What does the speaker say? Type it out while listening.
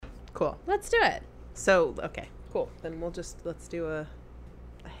Cool. Let's do it. So, okay, cool. Then let's do a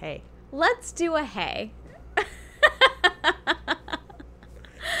hey. Let's do a hey.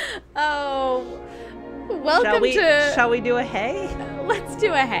 Oh, welcome to... Shall we do a hey? Let's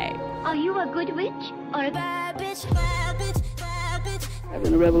do a hey. Are you a good witch or a bad bitch? Bad bitch, bad bitch. I've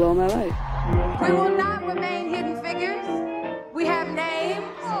been a rebel all my life. We will not remain hidden figures. We have names.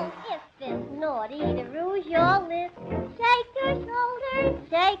 Oh, if it's naughty to rouge your lips, shake your shoulders,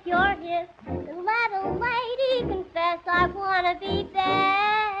 shake your hips, and let a lady confess I wanna be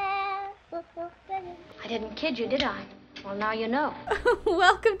bad. I didn't kid you, did I? Well, now you know.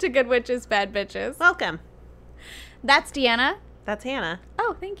 Welcome to Good Witches, Bad Bitches. Welcome. That's Deanna. That's Hannah.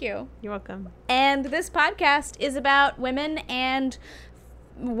 Oh, thank you. You're welcome. And this podcast is about women and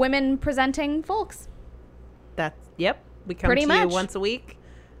women presenting folks. Yep. We come Pretty to much. you once a week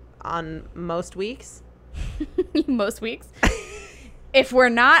on most weeks. Most weeks. If we're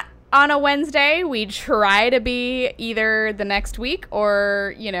not on a Wednesday, we try to be either the next week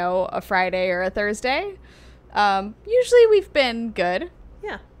or, a Friday or a Thursday. Usually we've been good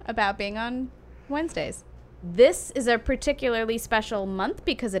Yeah. about being on Wednesdays. This is a particularly special month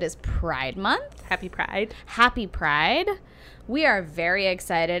because it is Pride Month. Happy Pride. Happy Pride. We are very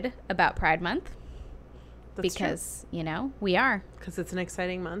excited about Pride Month. That's Because, we are. Because it's an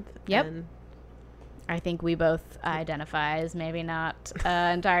exciting month. Yep. And I think we both identify as maybe not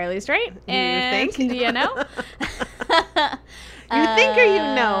entirely straight. You And, think? you know? You think or you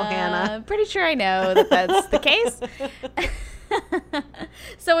know, Hannah? Pretty sure I know that that's the case.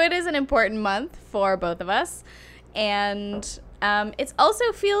 So it is an important month for both of us. And it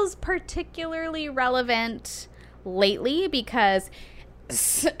also feels particularly relevant lately because,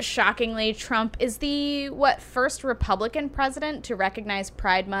 shockingly, Trump is the, first Republican president to recognize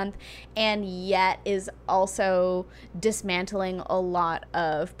Pride Month, and yet is also dismantling a lot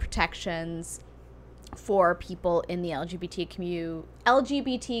of protections for people in the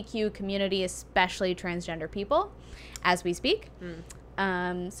LGBTQ community, especially transgender people, as we speak.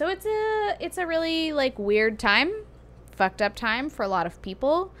 So it's a really weird time, fucked up time for a lot of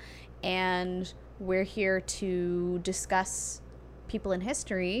people, and we're here to discuss people in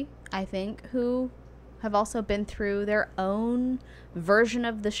history, I think, who have also been through their own version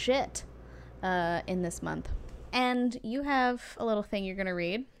of the shit in this month. And you have a little thing you're gonna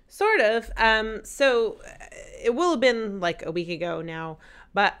read. Sort of. So it will have been a week ago now,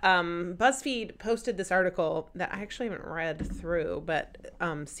 but BuzzFeed posted this article that I actually haven't read through, but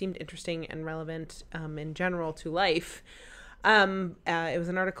seemed interesting and relevant in general to life. It was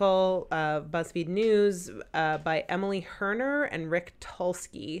an article, BuzzFeed News, by Emily Herner and Rick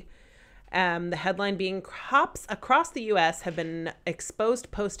Tulsky. The headline being, cops across the U.S. have been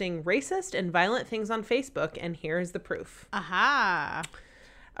exposed posting racist and violent things on Facebook, and here is the proof. Aha.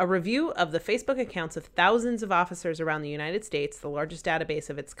 A review of the Facebook accounts of thousands of officers around the United States, the largest database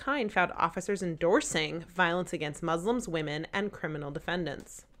of its kind, found officers endorsing violence against Muslims, women, and criminal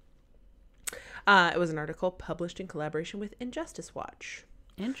defendants. It was an article published in collaboration with Injustice Watch.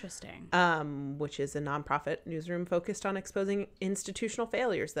 Interesting. Which is a nonprofit newsroom focused on exposing institutional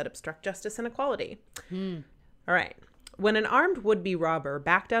failures that obstruct justice and equality. All right. When an armed would-be robber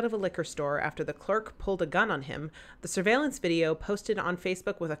backed out of a liquor store after the clerk pulled a gun on him, the surveillance video posted on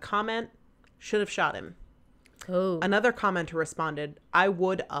Facebook with a comment, "Should have shot him." Oh. Another commenter responded, "I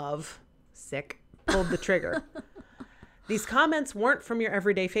would of," pulled the trigger. These comments weren't from your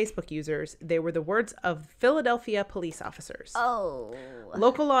everyday Facebook users. They were the words of Philadelphia police officers. Oh.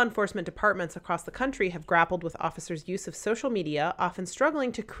 Local law enforcement departments across the country have grappled with officers' use of social media, often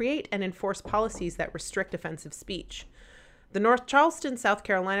struggling to create and enforce policies that restrict offensive speech. The North Charleston, South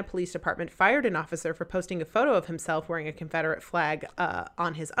Carolina Police Department fired an officer for posting a photo of himself wearing a Confederate flag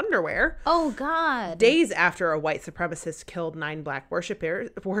on his underwear. Oh, God. Days after a white supremacist killed 9 black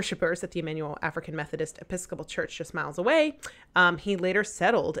worshipers at the Emmanuel African Methodist Episcopal Church just miles away, he later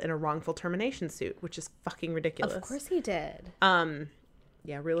settled in a wrongful termination suit, which is fucking ridiculous. Of course he did.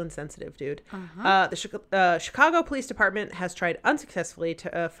 Yeah, real insensitive, dude. The Chicago Police Department has tried unsuccessfully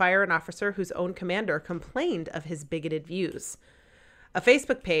to fire an officer whose own commander complained of his bigoted views. A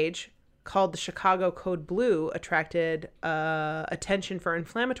Facebook page called the Chicago Code Blue attracted attention for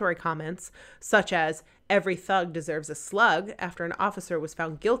inflammatory comments such as, "Every thug deserves a slug," after an officer was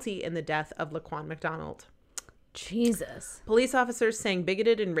found guilty in the death of Laquan McDonald. Jesus. Police officers saying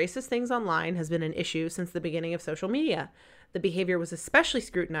bigoted and racist things online has been an issue since the beginning of social media. The behavior was especially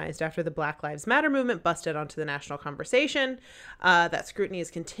scrutinized after the Black Lives Matter movement busted onto the national conversation. That scrutiny has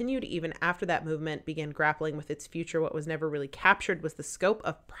continued even after that movement began grappling with its future. What was never really captured was the scope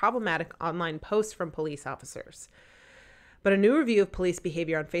of problematic online posts from police officers. But a new review of police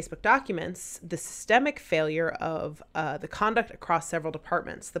behavior on Facebook documents the systemic failure of the conduct across several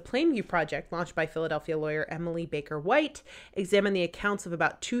departments. The Plainview Project, launched by Philadelphia lawyer Emily Baker White, examined the accounts of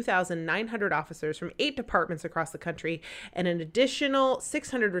about 2,900 officers from 8 departments across the country and an additional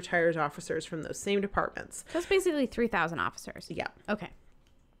 600 retired officers from those same departments. So it's basically 3,000 officers. Yeah. Okay.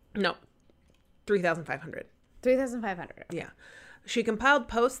 No. 3,500. 3,500. Yeah. She compiled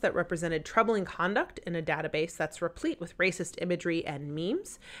posts that represented troubling conduct in a database that's replete with racist imagery and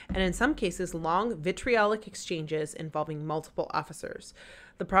memes, and in some cases, long vitriolic exchanges involving multiple officers.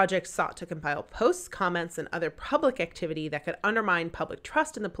 The project sought to compile posts, comments, and other public activity that could undermine public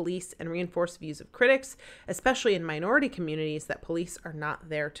trust in the police and reinforce views of critics, especially in minority communities, that police are not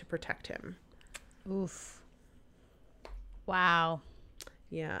there to protect him. Oof. Wow.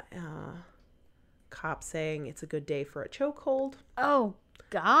 Yeah. Cop saying it's a good day for a chokehold. Oh,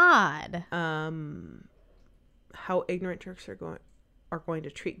 God. How ignorant jerks are going to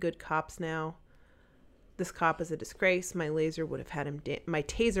treat good cops now. This cop is a disgrace. My taser would have had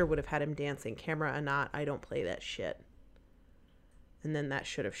him dancing. Camera or not, I don't play that shit. And then that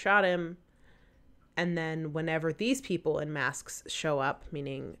should have shot him. And then whenever these people in masks show up,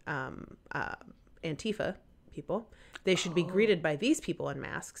 meaning Antifa people, they should be greeted by these people in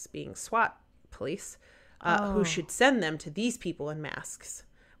masks, being SWAT police, who should send them to these people in masks,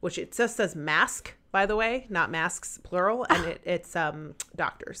 which it just says mask, by the way, not masks plural, and it's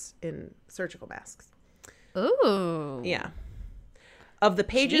doctors in surgical masks. Ooh. Yeah. Of the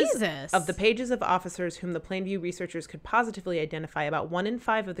pages Jesus. of officers whom the Plainview researchers could positively identify, about 1 in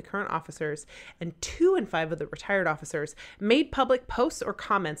 5 of the current officers and 2 in 5 of the retired officers made public posts or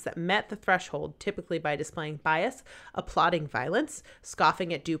comments that met the threshold, typically by displaying bias, applauding violence,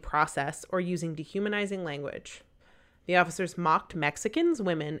 scoffing at due process, or using dehumanizing language. The officers mocked Mexicans,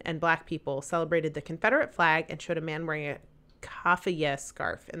 women, and Black people, celebrated the Confederate flag, and showed a man wearing a kafiyeh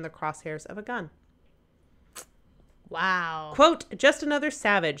scarf in the crosshairs of a gun. Wow. Quote, just another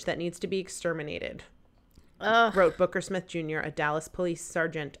savage that needs to be exterminated, Ugh. wrote Booker Smith Jr., a Dallas police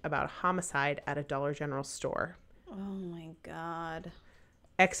sergeant, about a homicide at a Dollar General store. Oh, my God.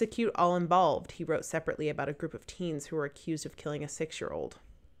 Execute all involved, he wrote separately about a group of teens who were accused of killing a 6-year-old.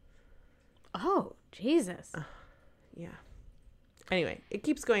 Oh, Jesus. Yeah. Anyway, it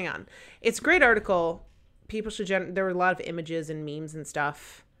keeps going on. It's a great article. People should, there were a lot of images and memes and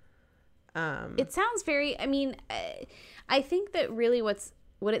stuff. It sounds very, I mean, I think that really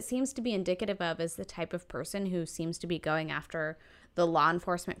what it seems to be indicative of is the type of person who seems to be going after the law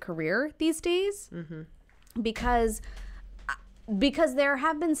enforcement career these days. Mm-hmm. Because there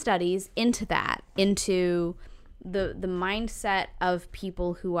have been studies into the mindset of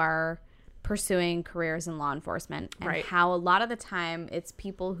people who are pursuing careers in law enforcement, and right. how a lot of the time it's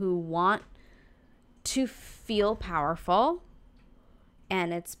people who want to feel powerful.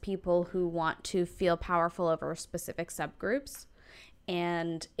 And it's people who want to feel powerful over specific subgroups.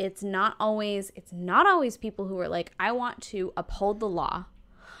 And it's not always people who are like, I want to uphold the law.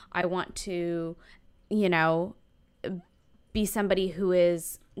 I want to, be somebody who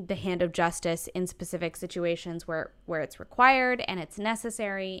is the hand of justice in specific situations where it's required and it's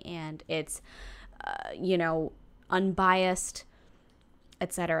necessary and it's, unbiased,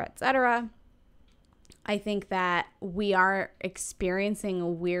 et cetera, et cetera. I think that we are experiencing a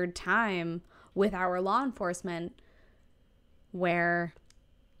weird time with our law enforcement where...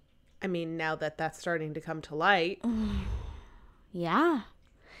 I mean, now that that's starting to come to light. Yeah.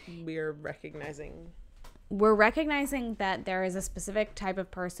 We're recognizing that there is a specific type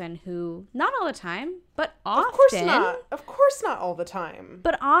of person who, not all the time, but often... Of course not all the time.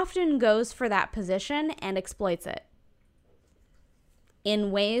 But often goes for that position and exploits it.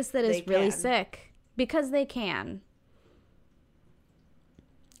 In ways that is really sick. Because they can.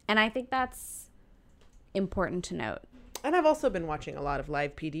 And I think that's important to note. And I've also been watching a lot of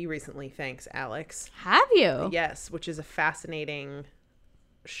Live PD recently, thanks, Alex. Have you? Yes, which is a fascinating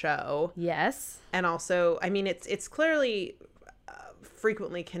show. Yes. And also, I mean, it's clearly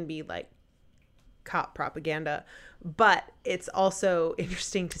frequently can be like cop propaganda, but it's also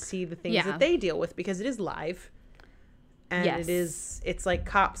interesting to see the things that they deal with because it is live. And it's like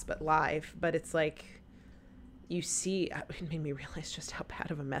Cops, but live. But it's like, you see, it made me realize just how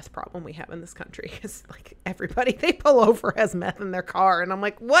bad of a meth problem we have in this country. It's like everybody they pull over has meth in their car. And I'm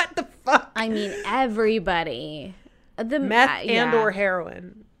like, what the fuck? I mean, everybody. The meth and or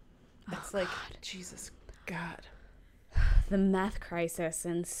heroin. It's like, God. Jesus God. The meth crisis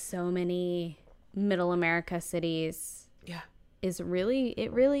in so many middle America cities. Yeah. It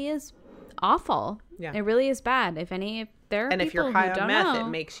really is awful. Yeah. It really is bad. If there are and people if you're high who on don't meth, know, it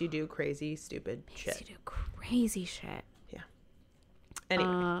makes you do crazy, stupid shit. Makes you do crazy shit. Yeah. Anyway,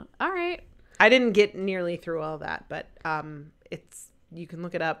 all right. I didn't get nearly through all that, but you can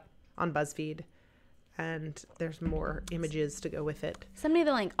look it up on BuzzFeed, and there's more images to go with it. Send me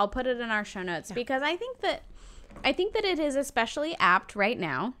the link. I'll put it in our show notes because I think that it is especially apt right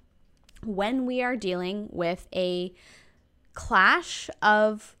now when we are dealing with a clash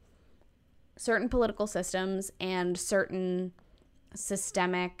of certain political systems and certain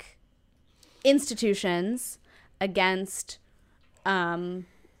systemic institutions against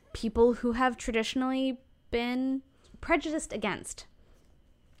people who have traditionally been prejudiced against.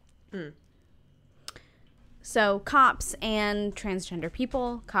 So cops and transgender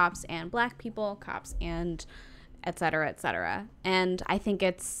people, cops and black people, cops and et cetera, et cetera. And I think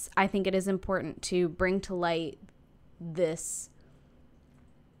it is important to bring to light this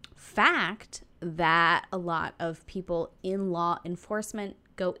fact that a lot of people in law enforcement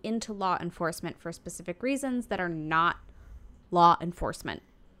go into law enforcement for specific reasons that are not law enforcement.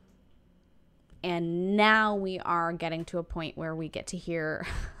 And now we are getting to a point where we get to hear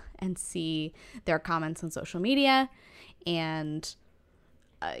and see their comments on social media and,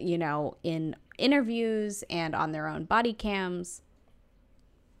 in interviews and on their own body cams.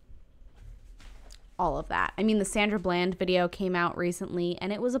 All of that. I mean, the Sandra Bland video came out recently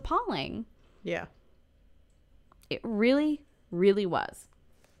and it was appalling. Yeah. It really, really was.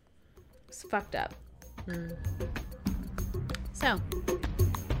 It's fucked up. So,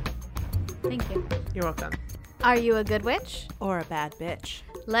 thank you. You're welcome. Are you a good witch? Or a bad bitch.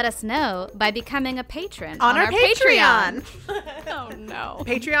 Let us know by becoming a patron On our Patreon. Oh, no.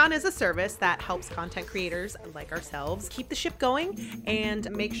 Patreon is a service that helps content creators like ourselves keep the ship going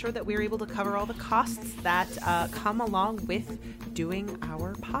and make sure that we're able to cover all the costs that come along with doing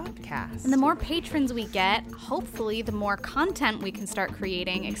our podcast. And the more patrons we get, hopefully the more content we can start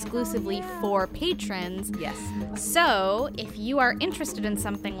creating exclusively for patrons. Yes. So if you are interested in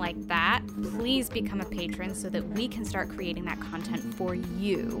something like that, please become a patron so that we can start creating that content for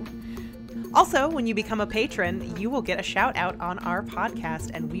you. Also, when you become a patron, you will get a shout out on our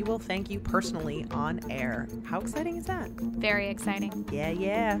podcast and we will thank you personally on air. How exciting is that? Very exciting.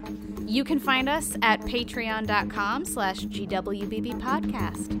 Yeah. You can find us at patreon.com/GWBB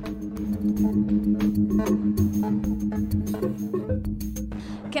podcast.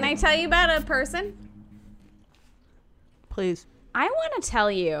 Can I tell you about a person? Please. I want to tell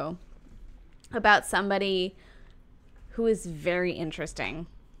you about somebody who is very interesting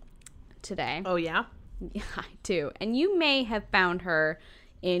today. Oh, yeah? Yeah, I do. And you may have found her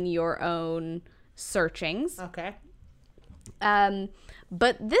in your own searchings. Okay.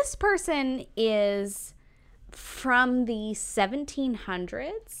 But this person is from the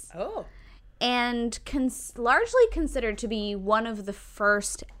 1700s. Oh. And largely considered to be one of the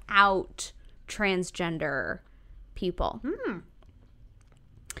first out transgender people.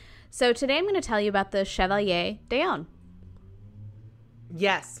 So today I'm going to tell you about the Chevalier d'Eon.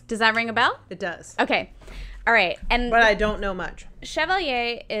 Yes, Does that ring a bell? it does. Okay. All right. And But I don't know much.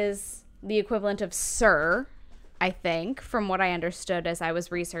 Chevalier is the equivalent of Sir, I think, from what I understood as I was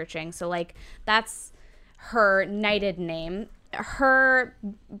researching. So, like, that's her knighted name. Her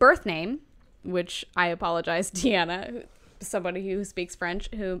birth name, which I apologize, Deanna, somebody who speaks French,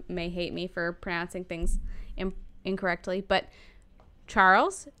 who may hate me for pronouncing things incorrectly, but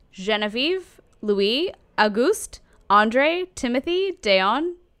Charles, Genevieve, Louis, Auguste, Andre, Timothy,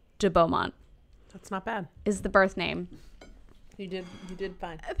 d'Eon, de Beaumont That's not bad. is the birth name. You did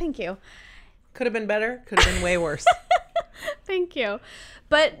fine. Thank you. Could have been better. Could have been way worse. Thank you.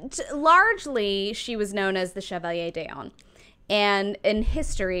 But largely, she was known as the Chevalier d'Eon. And in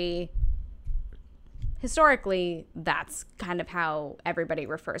historically, that's kind of how everybody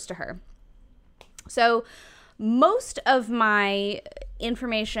refers to her. So most of my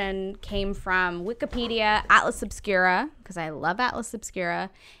information came from Wikipedia, Atlas Obscura, because I love Atlas Obscura,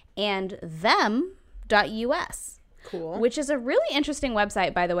 and them.us. Cool. Which is a really interesting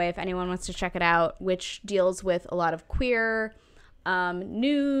website, by the way, if anyone wants to check it out, which deals with a lot of queer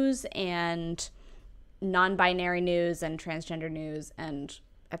news and non-binary news and transgender news and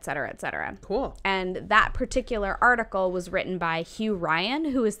et cetera, et cetera. Cool. And that particular article was written by Hugh Ryan,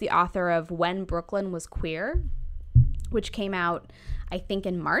 who is the author of When Brooklyn Was Queer, which came out, I think,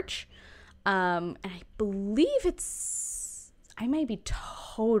 in March. And I believe I may be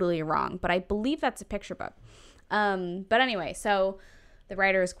totally wrong, but I believe that's a picture book. But anyway, so the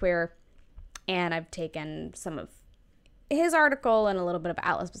writer is queer, and I've taken some of his article and a little bit of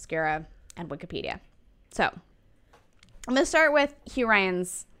Atlas Obscura and Wikipedia. So I'm going to start with Hugh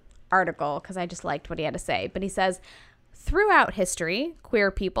Ryan's article because I just liked what he had to say. But he says, Throughout history,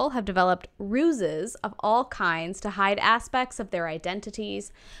 queer people have developed ruses of all kinds to hide aspects of their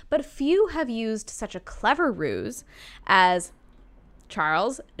identities, but few have used such a clever ruse as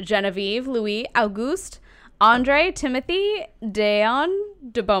Charles, Genevieve, Louis, Auguste, Andre, Timothy, Déon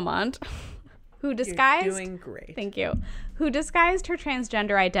de Beaumont, who disguised... You're doing great. Thank you. Who disguised her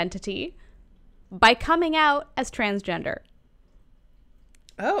transgender identity by coming out as transgender.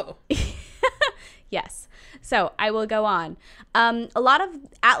 Oh. Yes. So I will go on. A lot of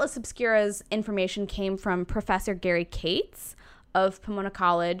Atlas Obscura's information came from Professor Gary Cates of Pomona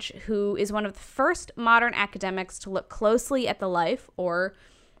College, who is one of the first modern academics to look closely at the life or,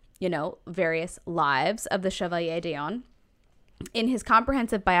 various lives of the Chevalier d'Eon. In his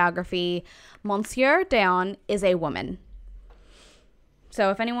comprehensive biography, Monsieur d'Eon is a woman. So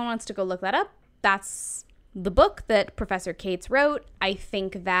if anyone wants to go look that up, that's the book that Professor Cates wrote. I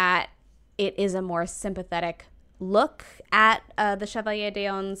think that it is a more sympathetic look at the Chevalier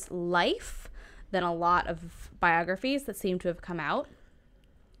d'Eon's life than a lot of biographies that seem to have come out.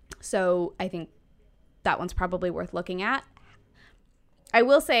 So I think that one's probably worth looking at. I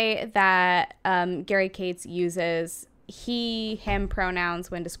will say that Gary Cates uses he, him pronouns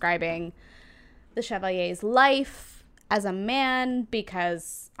when describing the Chevalier's life as a man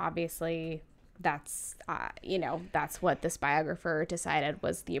because obviously that's, that's what this biographer decided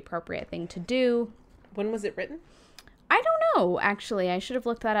was the appropriate thing to do. When was it written? I don't know, actually. I should have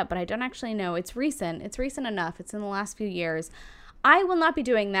looked that up, but I don't actually know. It's recent. It's recent enough. It's in the last few years. I will not be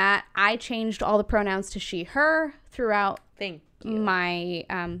doing that. I changed all the pronouns to she, her throughout Thank you. my,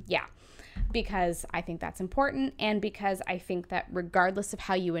 because I think that's important and because I think that regardless of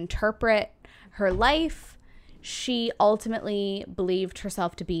how you interpret her life, she ultimately believed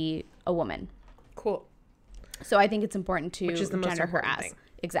herself to be a woman. Cool. So I think it's important to Which is the most gender her important as. thing.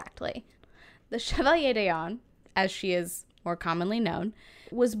 Exactly. The Chevalier d'Eon, as she is more commonly known,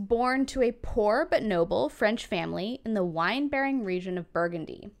 was born to a poor but noble French family in the wine-bearing region of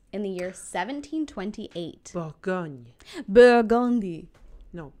Burgundy in the year 1728. Bourgogne. Burgundy.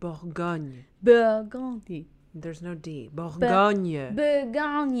 No, Bourgogne. Burgundy. There's no D. Bourgogne.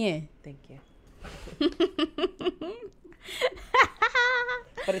 Burgogne. Thank you.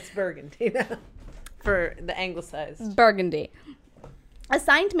 But it's Burgundy now. For the anglicized. Burgundy.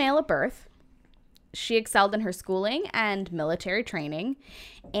 Assigned male at birth, she excelled in her schooling and military training,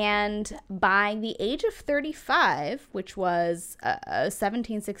 and by the age of 35, which was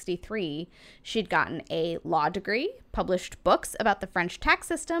 1763, she'd gotten a law degree, published books about the French tax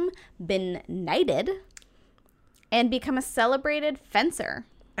system, been knighted, and become a celebrated fencer.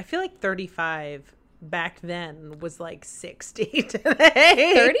 I feel like 35 back then was like 60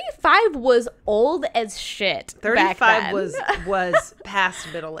 today. 35 was old as shit. 35 back then. was past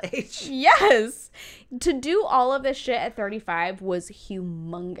middle age. Yes. To do all of this shit at 35 was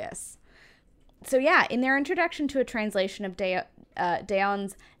humongous. So yeah, in their introduction to a translation of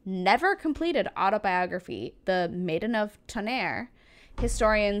D'Eon's never completed autobiography, The Maiden of Tonnerre,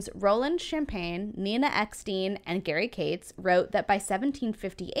 historians Roland Champagne, Nina Eckstein, and Gary Cates wrote that by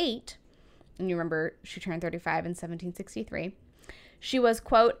 1758, and you remember she turned 35 in 1763, she was,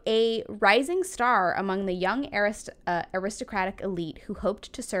 quote, a rising star among the young aristocratic elite who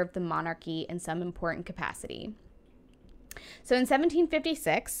hoped to serve the monarchy in some important capacity. So in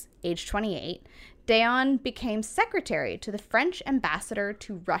 1756, age 28, D'Eon became secretary to the French ambassador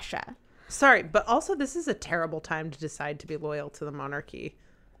to Russia. Sorry, but also this is a terrible time to decide to be loyal to the monarchy.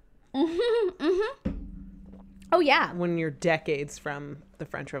 Oh, yeah. When you're decades from the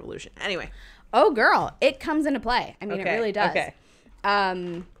French Revolution. Anyway. Oh, girl. It comes into play. I mean, Okay, it really does. okay.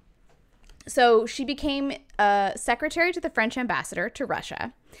 So she became secretary to the French ambassador to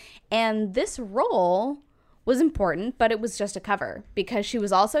Russia. And this role was important, but it was just a cover because she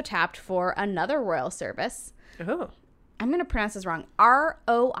was also tapped for another royal service. Oh. I'm going to pronounce this wrong.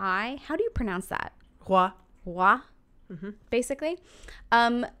 R-O-I. How do you pronounce that? Roi. Roi, basically.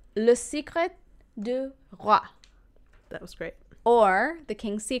 Le Secret du Roi. That was great. Or The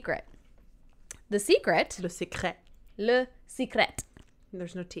King's Secret. The Secret. Le secret. Le Secret.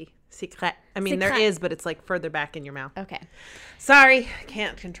 There's no T. Secret. I mean, there Secret. is, but it's like further back in your mouth. Okay. Sorry.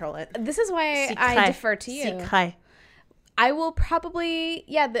 Can't control it. This is why Secret. I defer to you. Secret. I will probably,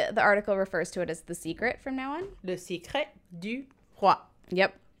 the article refers to it as The Secret from now on. Le secret du roi.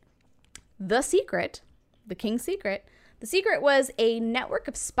 Yep. The Secret, The King's Secret. The Secret was a network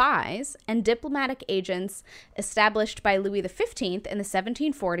of spies and diplomatic agents established by Louis XV in the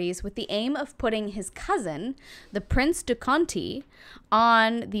 1740s with the aim of putting his cousin, the Prince de Conti,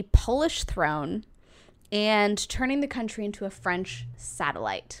 on the Polish throne and turning the country into a French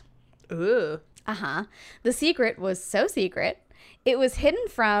satellite. Ooh. The secret was so secret, it was hidden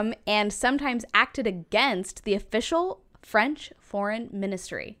from and sometimes acted against the official French foreign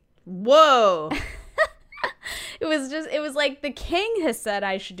ministry. Whoa. It was like the king has said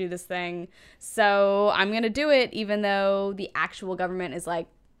I should do this thing, so I'm going to do it, even though the actual government is like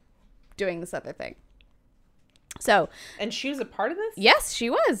doing this other thing. So, And she was a part of this? yes, she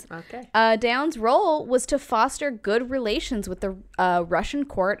was. Okay. Dion's role was to foster good relations with the Russian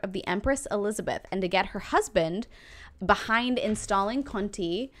court of the Empress Elizabeth and to get her husband behind installing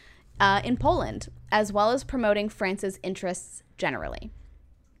Conti in Poland, as well as promoting France's interests generally.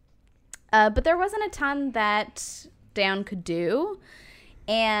 But there wasn't a ton that Dion could do,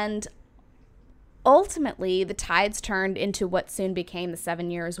 and ultimately the tides turned into what soon became the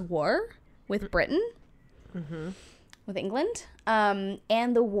 7 Years' War with Britain, with England,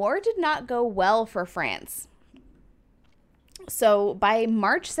 and the war did not go well for France. So by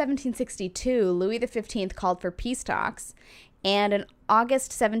March 1762, Louis XV called for peace talks, and in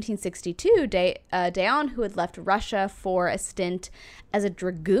August 1762, Dion, who had left Russia for a stint as a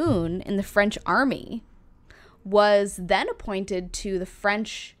dragoon in the French army, was then appointed to the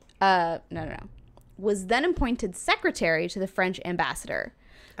French, was then appointed secretary to the French ambassador,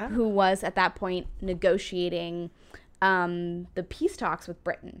 who was at that point negotiating the peace talks with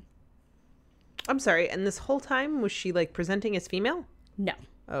Britain. I'm sorry. And this whole time, was she like presenting as female? No.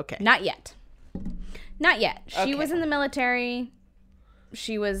 Okay. Not yet. Not yet. She Okay. was in the military.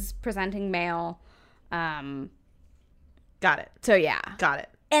 She was presenting male. Got it. So yeah. Got it.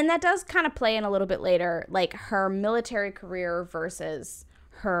 And that does kind of play in a little bit later, like her military career versus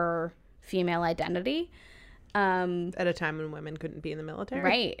her female identity. At a time when women couldn't be in the military.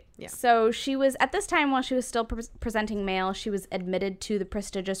 Right. Yeah. So she was, at this time, while she was still presenting male, she was admitted to the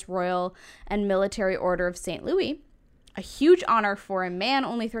prestigious Royal and Military Order of St. Louis, a huge honor for a man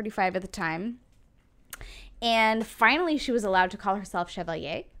only 35 at the time. And finally, she was allowed to call herself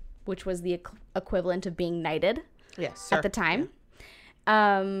Chevalier, which was the equivalent of being knighted Yes. at the time.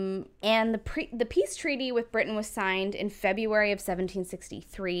 And the peace treaty with Britain was signed in February of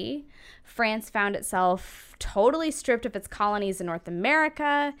 1763. France found itself totally stripped of its colonies in North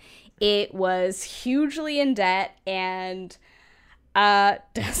America. It was hugely in debt and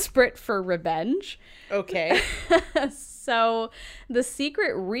desperate for revenge. Okay. So the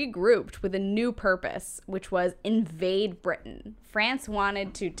secret regrouped with a new purpose, which was invade Britain. France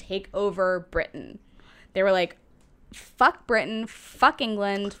wanted to take over Britain. They were like, fuck Britain, fuck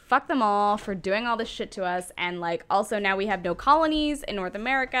England, fuck them all for doing all this shit to us. And like, also now we have no colonies in North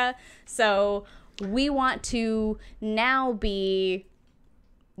America. So we want to now be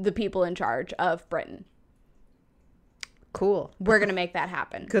the people in charge of Britain. Cool. We're going to make that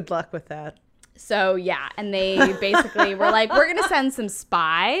happen. Good luck with that. So yeah, and they basically were like, we're going to send some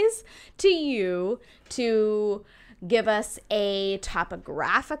spies to you to give us a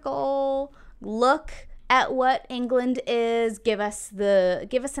topographical look at what England is, give us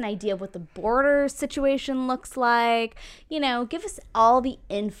an idea of what the border situation looks like, give us all the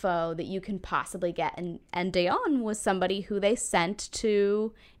info that you can possibly get. And Dion was somebody who they sent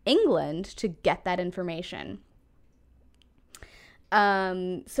to England to get that information.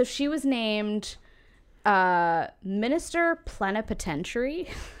 So she was named Minister Plenipotentiary,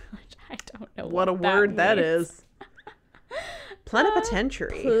 which I don't know What a word that is.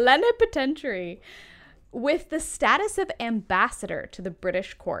 Plenipotentiary. Plenipotentiary. With the status of ambassador to the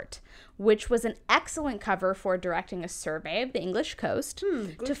British court, which was an excellent cover for directing a survey of the English coast.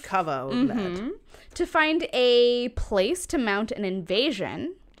 Good cover of that. To find a place to mount an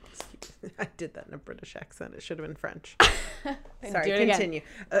invasion. I did that in a British accent. It should have been French. Do Sorry, it again. continue.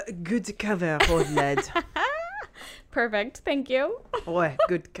 Good cover, old lad. Perfect, thank you. Ouais,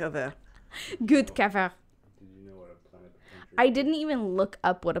 good cover. Good cover. I didn't even look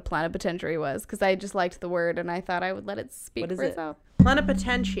up what a plenipotentiary was because I just liked the word and I thought I would let it speak What is for it? itself.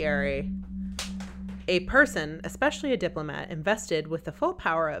 Plenipotentiary. A person, especially a diplomat, invested with the full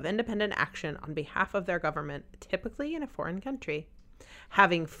power of independent action on behalf of their government, typically in a foreign country.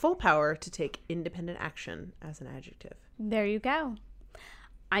 Having full power to take independent action as an adjective. There you go.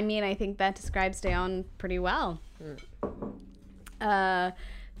 I mean, I think that describes Dion pretty well.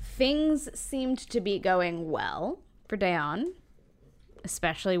 Things seemed to be going well for Dion,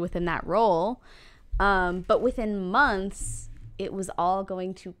 especially within that role. But within months, it was all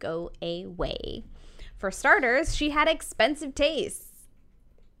going to go away. For starters, she had expensive tastes,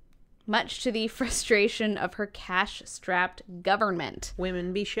 much to the frustration of her cash-strapped government.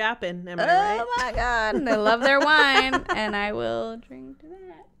 Women be shopping, am I right? Oh my God. They love their wine, and I will drink to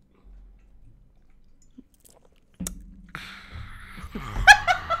that.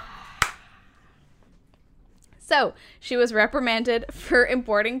 So she was reprimanded for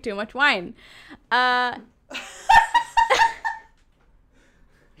importing too much wine. And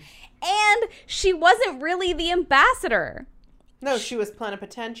she wasn't really the ambassador. No, she was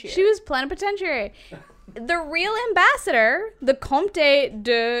plenipotentiary. She was plenipotentiary. The real ambassador, the Comte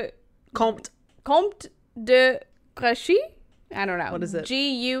de Guerchy? I don't know. What is it?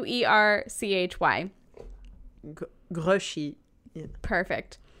 Guerchy. Guerchy. Yeah.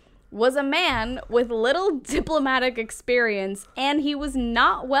 Perfect. Was a man with little diplomatic experience, and he was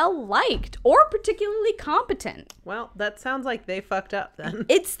not well liked or particularly competent. Well, that sounds like they fucked up then.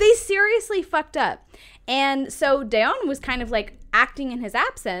 They seriously fucked up. And so Daon was kind of like acting in his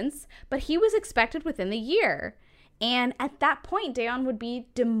absence, but he was expected within the year. And at that point, Daon would be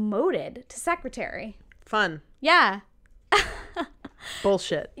demoted to secretary. Fun. Yeah.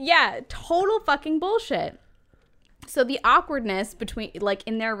 Bullshit. Yeah, total fucking bullshit. So the awkwardness between, like,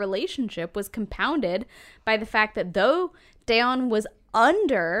 in their relationship was compounded by the fact that though Daon was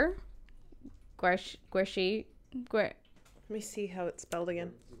under Guerchy, Let me see how it's spelled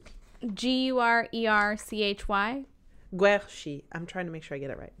again. Guerchy. Guerchy. I'm trying to make sure I get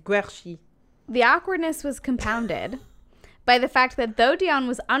it right. Guerchy. The awkwardness was compounded by the fact that though Daon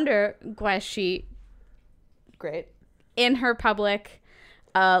was under Guerchy, Great. in her public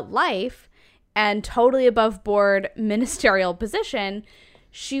life and totally above board ministerial position,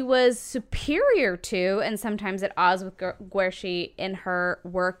 she was superior to and sometimes at odds with Guerchy in her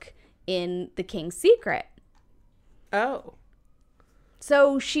work in the king's secret. Oh.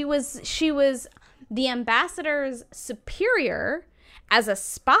 So she was the ambassador's superior as a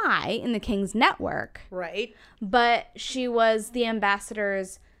spy in the king's network, Right. but she was the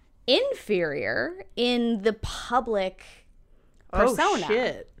ambassador's inferior in the public persona. Oh,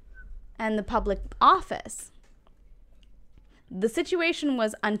 shit. And the public office. The situation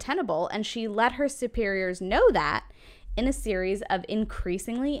was untenable, and she let her superiors know that in a series of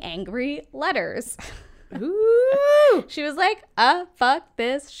increasingly angry letters. Ooh. She was like, fuck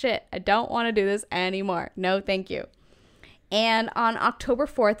this shit. I don't want to do this anymore. No, thank you. And on October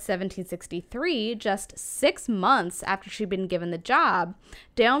 4th, 1763, just 6 months after she'd been given the job,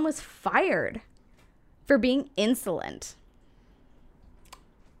 Daon was fired for being insolent.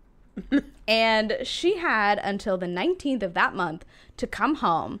 And she had until the 19th of that month to come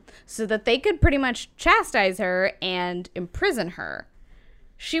home so that they could pretty much chastise her and imprison her.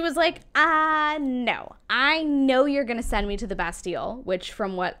 She was like, no, I know you're going to send me to the Bastille, which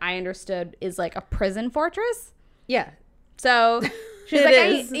from what I understood is like a prison fortress. Yeah. So she's It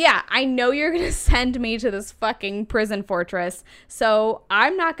like, is. I know you're going to send me to this fucking prison fortress. So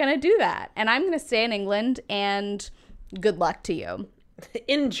I'm not going to do that. And I'm going to stay in England, and good luck to you.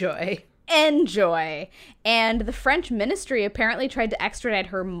 Enjoy. And the French ministry apparently tried to extradite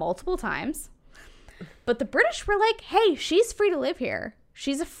her multiple times. But the British were like, hey, she's free to live here.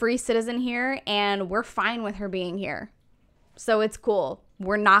 She's a free citizen here, and we're fine with her being here. So it's cool.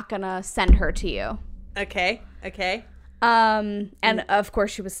 We're not going to send her to you. Okay. And of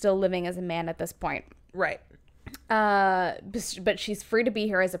course, she was still living as a man at this point. Right. But she's free to be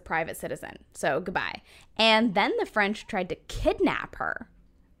here as a private citizen. So goodbye. And then the French tried to kidnap her.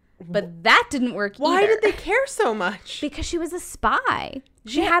 But that didn't work either. Why did they care so much? Because she was a spy.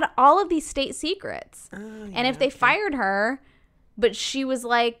 She had all of these state secrets. And if they fired her, but she was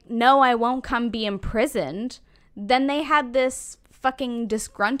like, no, I won't come be imprisoned, then they had this fucking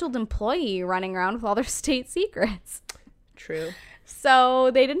disgruntled employee running around with all their state secrets. True.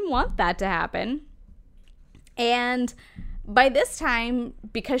 So they didn't want that to happen. And by this time,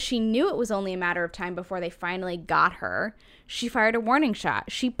 because she knew it was only a matter of time before they finally got her, she fired a warning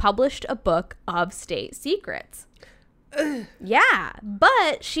shot. She published a book of state secrets. Yeah,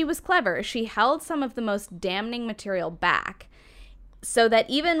 but she was clever. She held some of the most damning material back, so that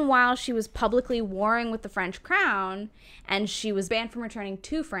even while she was publicly warring with the French crown and she was banned from returning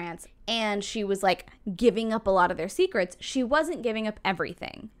to France and she was like giving up a lot of their secrets, she wasn't giving up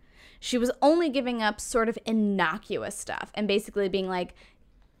everything. She was only giving up sort of innocuous stuff and basically being like,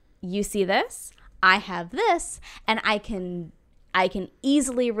 you see this? I have this, and I can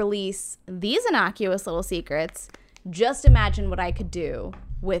easily release these innocuous little secrets. Just imagine what I could do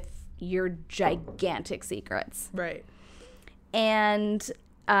with your gigantic secrets. Right. And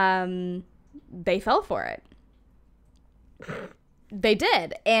they fell for it. They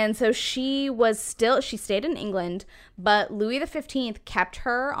did. And so she stayed in England, but Louis XV kept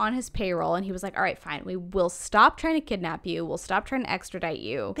her on his payroll, and he was like, all right, fine. We will stop trying to kidnap you. We'll stop trying to extradite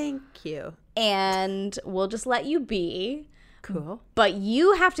you. Thank you. And we'll just let you be. Cool. But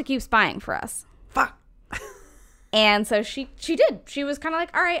you have to keep spying for us. Fuck. And so she did. She was kind of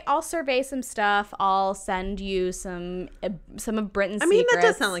like, all right, I'll survey some stuff. I'll send you some of Britain's secrets. That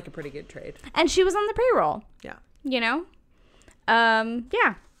does sound like a pretty good trade. And she was on the payroll. Yeah. You know?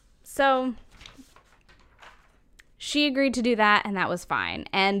 Yeah. So she agreed to do that, and that was fine.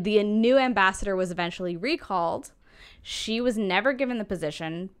 And the new ambassador was eventually recalled. She was never given the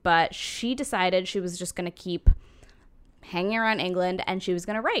position, but she decided she was just going to keep hanging around England, and she was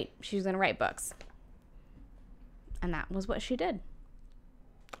going to write. She was going to write books. And that was what she did.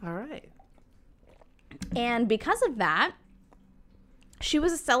 All right. And because of that, she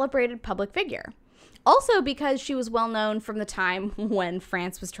was a celebrated public figure. Also because she was well known from the time when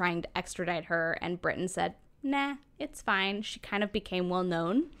France was trying to extradite her and Britain said, nah, it's fine. She kind of became well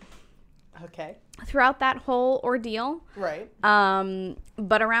known. Okay. Throughout that whole ordeal. Right.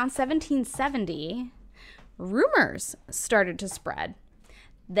 But around 1770, rumors started to spread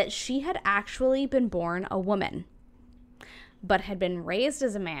that she had actually been born a woman, but had been raised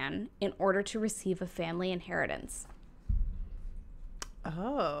as a man in order to receive a family inheritance.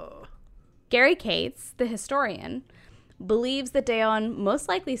 Oh. Gary Cates, the historian, believes that Dayon most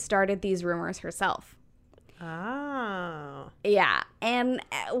likely started these rumors herself. Oh. Yeah, and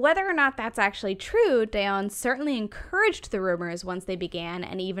whether or not that's actually true, Dayon certainly encouraged the rumors once they began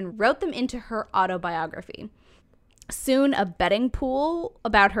and even wrote them into her autobiography. Soon, a betting pool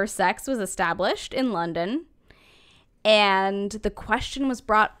about her sex was established in London, and the question was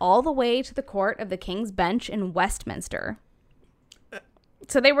brought all the way to the court of the King's Bench in Westminster.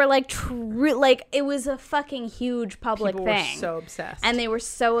 So they were like, it was a fucking huge public People thing. were so obsessed. And they were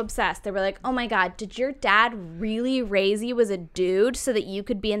so obsessed. They were like, oh my God, did your dad really raise you as a dude so that you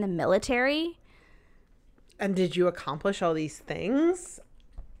could be in the military? And did you accomplish all these things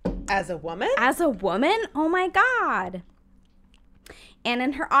as a woman? As a woman? Oh my God. And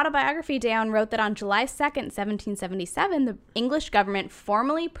in her autobiography, Dayon wrote that on July 2nd, 1777, the English government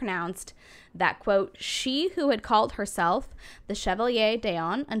formally pronounced that, quote, she who had called herself the Chevalier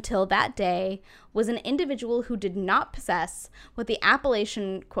Dayon until that day was an individual who did not possess what the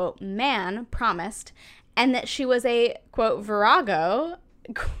appellation, quote, man promised, and that she was a, quote, virago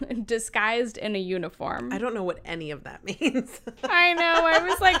disguised in a uniform. I don't know what any of that means. I know. I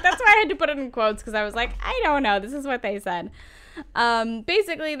was like, that's why I had to put it in quotes, because I was like, I don't know. This is what they said.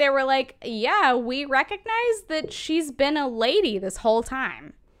 Basically, they were like, yeah, we recognize that she's been a lady this whole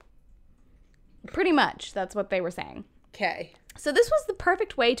time. Pretty much. That's what they were saying. Okay. So this was the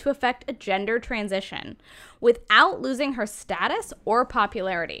perfect way to effect a gender transition without losing her status or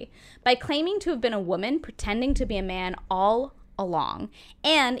popularity by claiming to have been a woman pretending to be a man all along.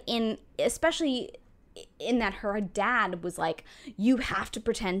 And especially in that her dad was like, you have to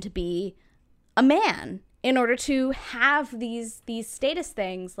pretend to be a man in order to have these status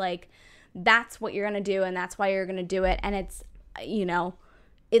things. Like, that's what you're going to do, and that's why you're going to do it. And it's,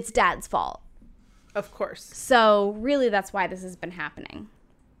 it's dad's fault. Of course. So really, that's why this has been happening.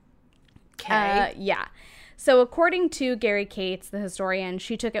 Okay. Yeah. So according to Gary Cates, the historian,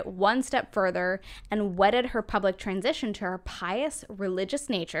 she took it one step further and wedded her public transition to her pious religious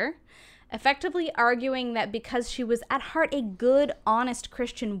nature, effectively arguing that because she was at heart a good, honest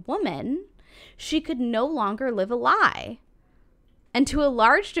Christian woman, she could no longer live a lie. And to a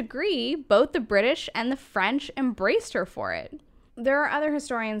large degree, both the British and the French embraced her for it. There are other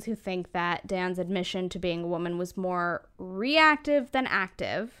historians who think that Dayon's admission to being a woman was more reactive than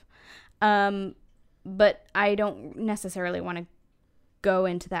active, but I don't necessarily want to go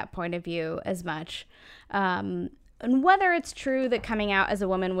into that point of view as much. And whether it's true that coming out as a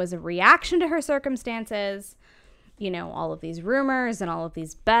woman was a reaction to her circumstances, all of these rumors and all of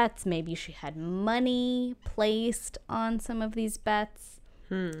these bets, maybe she had money placed on some of these bets,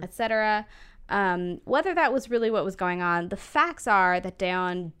 etc. Whether that was really what was going on, the facts are that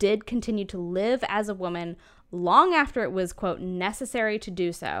Dayon did continue to live as a woman long after it was, quote, necessary to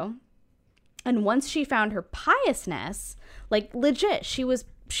do so. And once she found her piousness, like legit,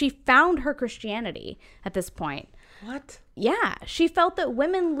 she found her Christianity at this point. What? Yeah, she felt that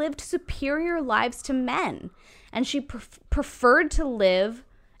women lived superior lives to men, and she preferred to live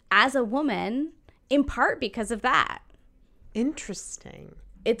as a woman in part because of that. Interesting.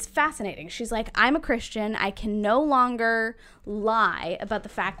 It's fascinating. She's like, I'm a Christian. I can no longer lie about the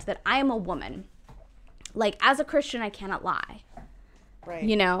fact that I am a woman. Like, as a Christian, I cannot lie.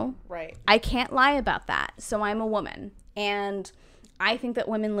 Right. Right. I can't lie about that. So I'm a woman. And I think that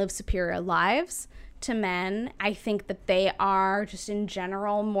women live superior lives to men. I think that they are just in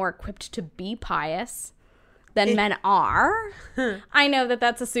general more equipped to be pious than men are. I know that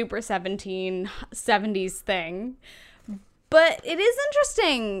that's a super 1770s thing. But it is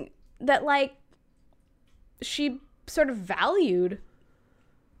interesting that, like, she sort of valued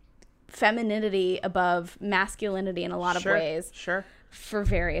femininity above masculinity in a lot of ways. Sure. For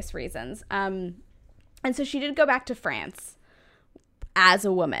various reasons. And so she did go back to France as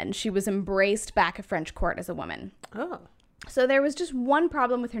a woman. She was embraced back at French court as a woman. Oh. So there was just one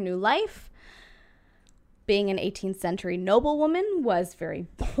problem with her new life. Being an 18th century noblewoman was very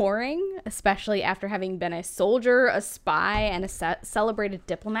boring, especially after having been a soldier, a spy, and a celebrated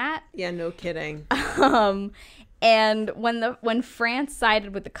diplomat. Yeah, no kidding. And when France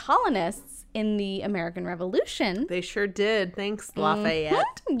sided with the colonists in the American Revolution, They sure did. Thanks,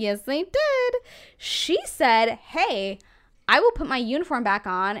 Lafayette. yes, they did. She said, "Hey, I will put my uniform back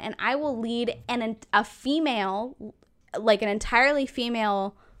on, and I will lead a female, like an entirely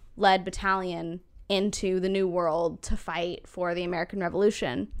female-led battalion into the New World to fight for the American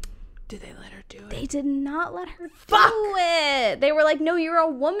Revolution." Did they let her do it? They did not let her do it. They were like, "No, you're a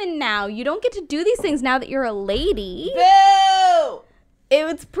woman now. You don't get to do these things now that you're a lady." Boo!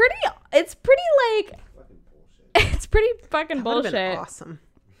 It's pretty like, it's pretty fucking That would've been bullshit. awesome.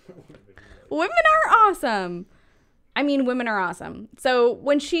 Women are awesome. I mean, women are awesome. So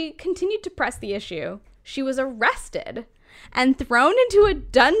when she continued to press the issue, she was arrested and thrown into a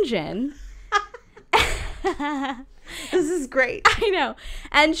dungeon. This is great. I know.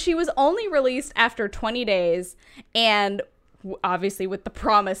 And she was only released after 20 days, and obviously with the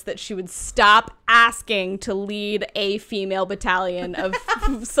promise that she would stop asking to lead a female battalion of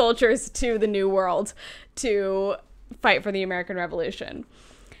soldiers to the New World to fight for the American Revolution.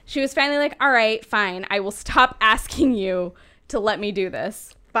 She was finally like, "All right, fine. I will stop asking you to let me do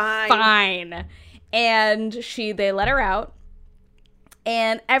this. Fine." And they let her out.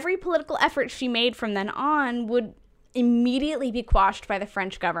 And every political effort she made from then on would immediately be quashed by the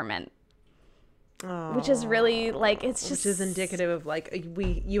French government. Which is really, like, it's just... Which is indicative of, like,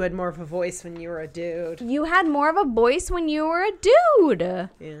 you had more of a voice when you were a dude. You had more of a voice when you were a dude.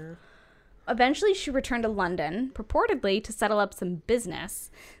 Yeah. Eventually, she returned to London, purportedly to settle up some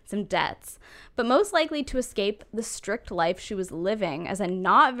business, some debts, but most likely to escape the strict life she was living as a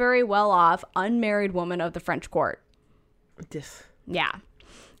not very well-off, unmarried woman of the French court. Yeah.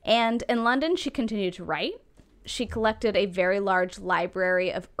 And in London, she continued to write. She collected a very large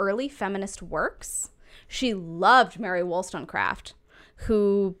library of early feminist works. She loved Mary Wollstonecraft,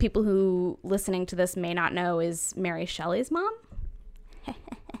 who people who listening to this may not know is Mary Shelley's mom.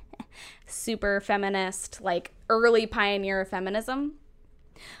 Super feminist, like early pioneer of feminism.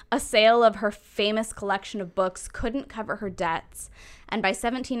 A sale of her famous collection of books couldn't cover her debts. And by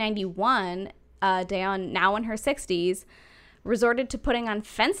 1791, D'Eon, now in her 60s, resorted to putting on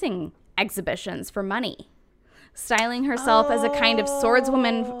fencing exhibitions for money, styling herself as a kind of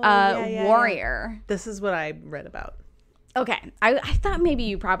swordswoman warrior. This is what I read about. Okay. I thought maybe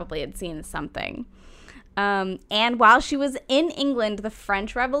you probably had seen something. And while she was in England, the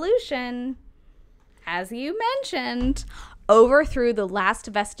French Revolution, as you mentioned, overthrew the last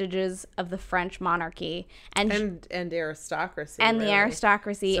vestiges of the French monarchy and aristocracy. And really. the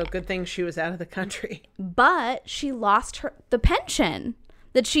aristocracy. So good thing she was out of the country. But she lost the pension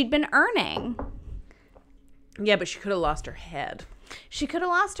that she'd been earning. Yeah, but she could have lost her head. She could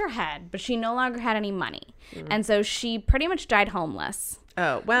have lost her head, but she no longer had any money. And so she pretty much died homeless.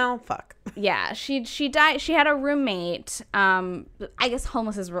 Oh, well, fuck. Yeah, she died. She had a roommate. I guess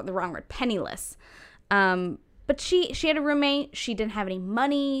homeless is the wrong word. Penniless. But she had a roommate. She didn't have any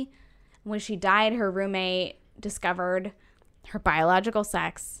money. When she died, her roommate discovered her biological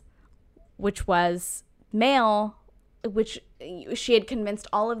sex, which was male, which she had convinced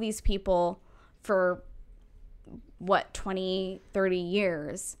all of these people for, 20, 30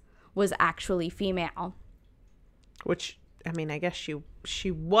 years was actually female. Which, I mean, I guess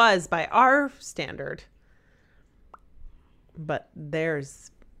she was by our standard. But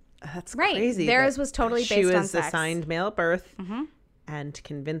that's right. crazy. Theirs was totally based on sex. She was assigned male at birth and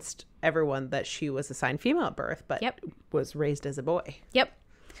convinced everyone that she was assigned female at birth, but was raised as a boy. Yep.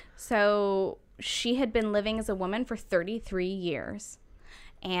 So she had been living as a woman for 33 years.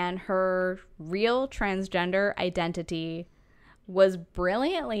 And her real transgender identity was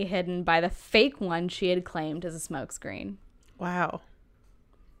brilliantly hidden by the fake one she had claimed as a smokescreen. Wow.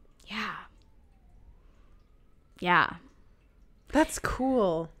 Yeah. Yeah. That's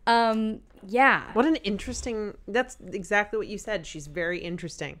cool. Yeah. What an interesting... That's exactly what you said. She's very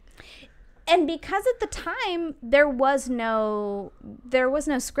interesting. And because at the time, there was no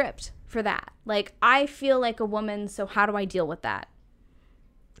script for that. Like, I feel like a woman, so how do I deal with that?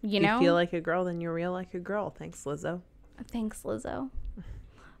 You know? You feel like a girl, then you're real like a girl. Thanks, Lizzo. Thanks, Lizzo.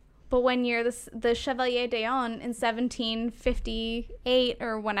 But when you're the Chevalier d'Eon in 1758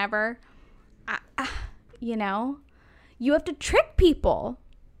 or whenever, you know, You have to trick people,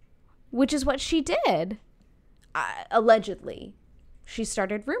 which is what she did. Allegedly. She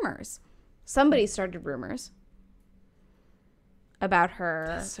started rumors. Somebody started rumors about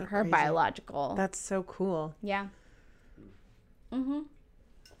her her crazy. biological. That's so cool. Yeah.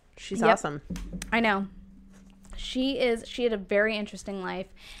 She's Yep. awesome. I know. She had a very interesting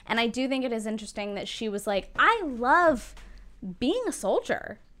life. And I do think it is interesting that she was like, I love being a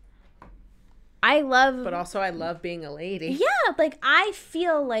soldier. But also I love being a lady. Yeah, like I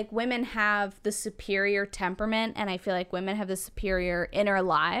feel like women have the superior temperament, and I feel like women have the superior inner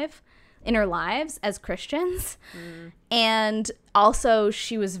lives as Christians. And also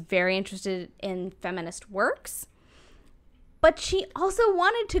she was very interested in feminist works. But she also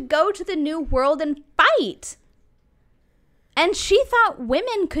wanted to go to the New World and fight. And she thought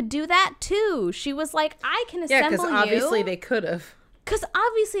women could do that too. She was like, I can assemble you. Yeah, because obviously they could have. Because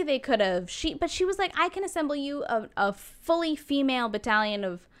obviously they could have. But she was like, I can assemble you a fully female battalion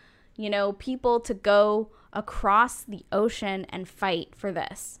of, people to go across the ocean and fight for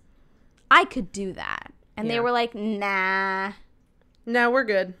this. I could do that. And they Yeah. were like, nah, No, we're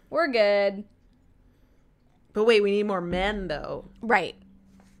good. we're good. But wait, we need more men, though. Right.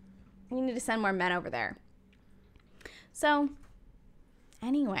 We need to send more men over there. So,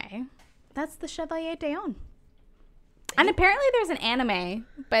 anyway, that's the Chevalier d'Eon. And apparently there's an anime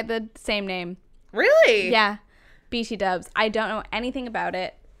by the same name. Really? Yeah. BT Dubs. I don't know anything about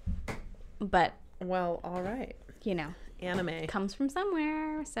it, but, Well, all right. Anime. comes from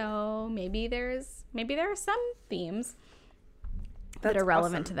somewhere. So maybe there are some themes that That's are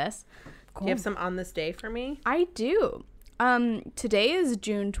relevant awesome. to this. Do you have some on this day for me? I do. Today is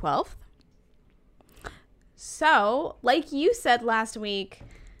June 12th. So, like you said last week,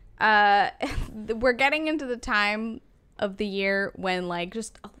 we're getting into the time of the year when, like,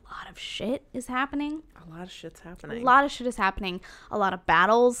 just a lot of shit is happening. A lot of shit's happening. A lot of shit is happening. A lot of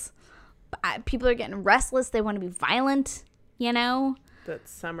battles. People are getting restless. They want to be violent,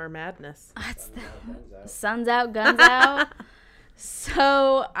 That's summer madness. It's the sun's out, guns out.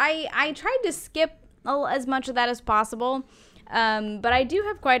 So I tried to skip as much of that as possible, but I do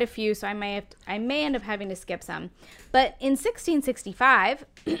have quite a few, so I may end up having to skip some. But in 1665,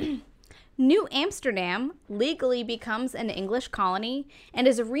 New Amsterdam legally becomes an English colony and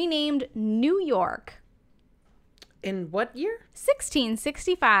is renamed New York. In what year?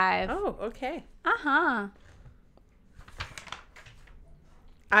 1665. Oh, okay. Uh-huh.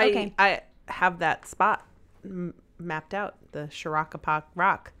 I have that spot mapped out, the Shirakapak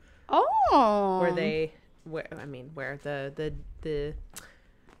Rock, Oh. where the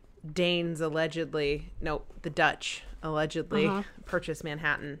Danes the Dutch allegedly purchased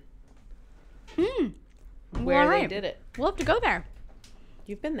Manhattan. Where alright. they did it. We'll have to go there.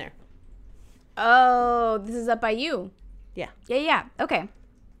 You've been there. Oh, this is up by you. Yeah. Yeah. Okay.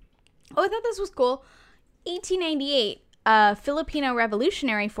 Oh, I thought this was cool. 1898, Filipino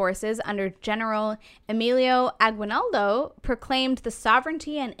revolutionary forces under General Emilio Aguinaldo proclaimed the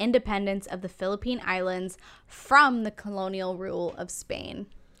sovereignty and independence of the Philippine Islands from the colonial rule of Spain.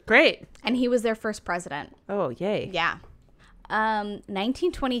 Great. And he was their first president. Oh, yay. Yeah.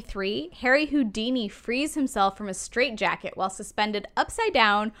 1923, Harry Houdini frees himself from a straitjacket while suspended upside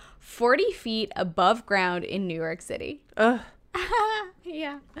down 40 feet above ground in New York City. Ugh.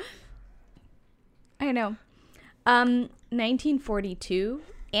 Yeah. I know. 1942,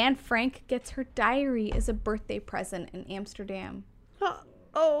 Anne Frank gets her diary as a birthday present in Amsterdam.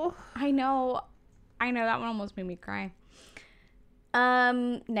 Oh. I know. That one almost made me cry.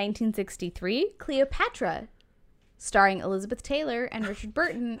 1963, Cleopatra, starring Elizabeth Taylor and Richard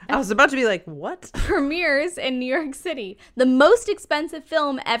Burton, I was about to be like, what? premieres in New York City. The most expensive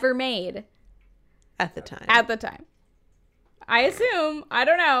film ever made At the time. at the time. I assume. I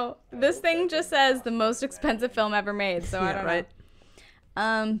don't know. This thing just says the most expensive film ever made, so I Yeah, don't right.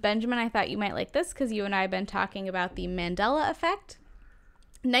 know. Benjamin, I thought you might like this because you and I have been talking about the Mandela effect.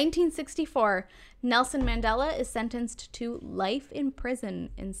 1964, Nelson Mandela is sentenced to life in prison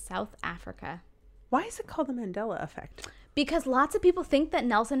in South Africa. Why is it called the Mandela effect? Because lots of people think that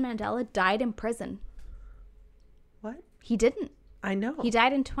Nelson Mandela died in prison. What? He didn't. I know. He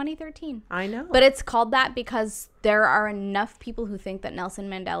died in 2013. I know. But it's called that because there are enough people who think that Nelson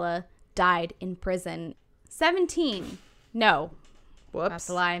Mandela died in prison. 17. No, Whoops. that's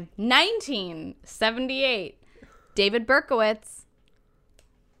a lie. 1978. David Berkowitz.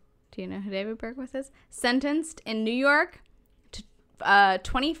 Do you know who David Berkowitz is? Sentenced in New York to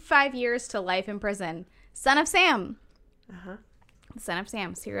 25 years to life in prison. Son of Sam. Uh-huh. Son of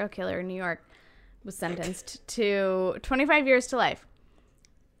Sam, serial killer in New York, was sentenced to 25 years to life.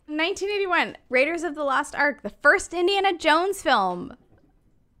 19 1981, Raiders of the Lost Ark, the first Indiana Jones film.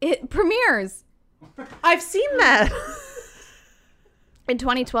 It premieres. I've seen that. In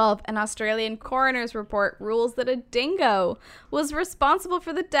 2012, an Australian coroner's report rules that a dingo was responsible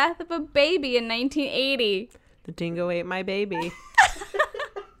for the death of a baby in 1980. The dingo ate my baby.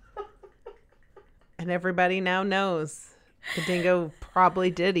 And everybody now knows the dingo probably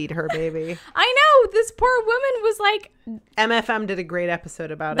did eat her baby. I know. This poor woman was like... MFM did a great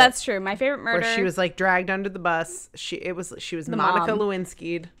episode about it. That's true. My favorite murder. Where she was like dragged under the bus. She was Monica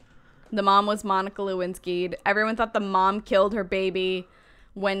Lewinsky'd. The mom was Monica Lewinsky'd. Everyone thought the mom killed her baby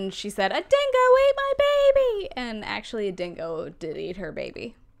when she said, "A dingo ate my baby." And actually a dingo did eat her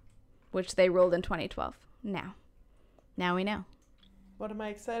baby, which they ruled in 2012. Now we know. What am I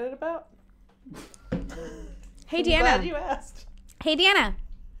excited about? Hey, I'm Deanna. glad you asked. Hey, Deanna.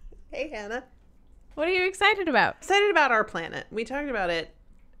 Hey, Hannah. What are you excited about? Excited about our planet. We talked about it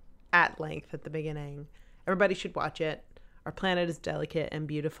at length at the beginning. Everybody should watch it. Our planet is delicate and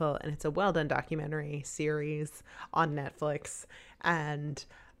beautiful, and it's a well-done documentary series on Netflix, and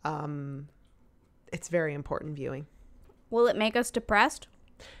it's very important viewing. Will it make us depressed?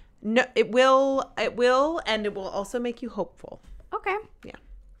 No, it will, and it will also make you hopeful. Okay. Yeah.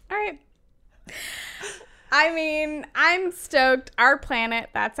 All right. I mean, I'm stoked. Our planet,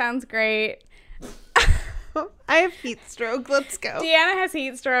 that sounds great. I have heat stroke. Let's go. Deanna has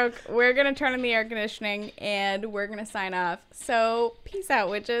heat stroke. We're going to turn on the air conditioning and we're going to sign off. So, peace out,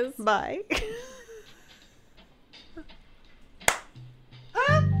 witches. Bye.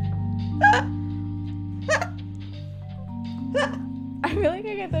 I feel like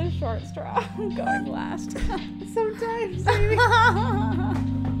I get the short straw going last. Sometimes, maybe.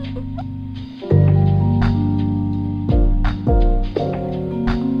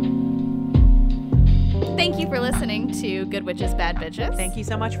 Thank you for listening to Good Witches, Bad Bitches. Thank you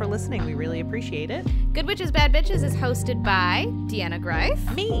so much for listening. We really appreciate it. Good Witches, Bad Bitches is hosted by Deanna Greif.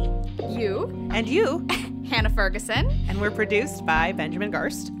 Me. You. And you. Hannah Ferguson. And we're produced by Benjamin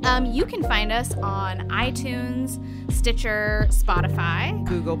Garst. You can find us on iTunes, Stitcher, Spotify,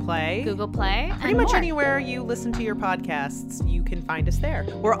 Google Play. Pretty much anywhere you listen to your podcasts, you can find us there.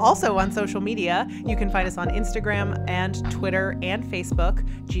 We're also on social media. You can find us on Instagram and Twitter and Facebook,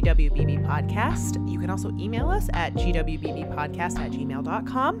 GWBB Podcast. You can also email us at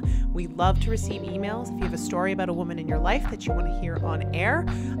gwbbpodcast@gmail.com. We love to receive emails. If you have a story about a woman in your life that you want to hear on air,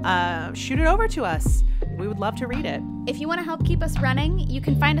 shoot it over to us. We would love to read it. If you want to help keep us running, you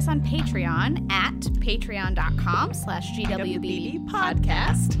can find us on Patreon at patreon.com/GWBB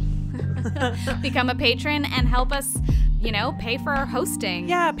podcast. Become a patron and help us, pay for our hosting.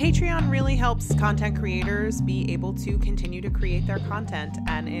 Yeah, Patreon really helps content creators be able to continue to create their content,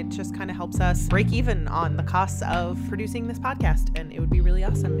 and it just kind of helps us break even on the costs of producing this podcast, and it would be really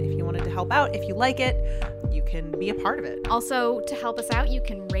awesome if you wanted to help out. If you like it, you can be a part of it. Also, to help us out, you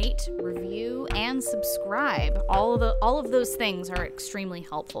can rate, review, and subscribe. All of those things are extremely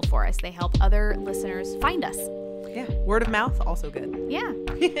helpful for us. They help other listeners find us. Yeah, word of mouth, also good. Yeah.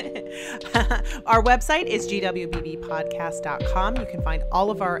 Our website is gwbbpodcast.com. You can find all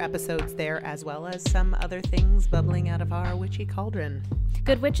of our episodes there, as well as some other things bubbling out of our witchy cauldron.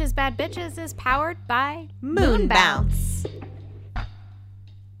 Good Witches, Bad Bitches is powered by Moon Bounce.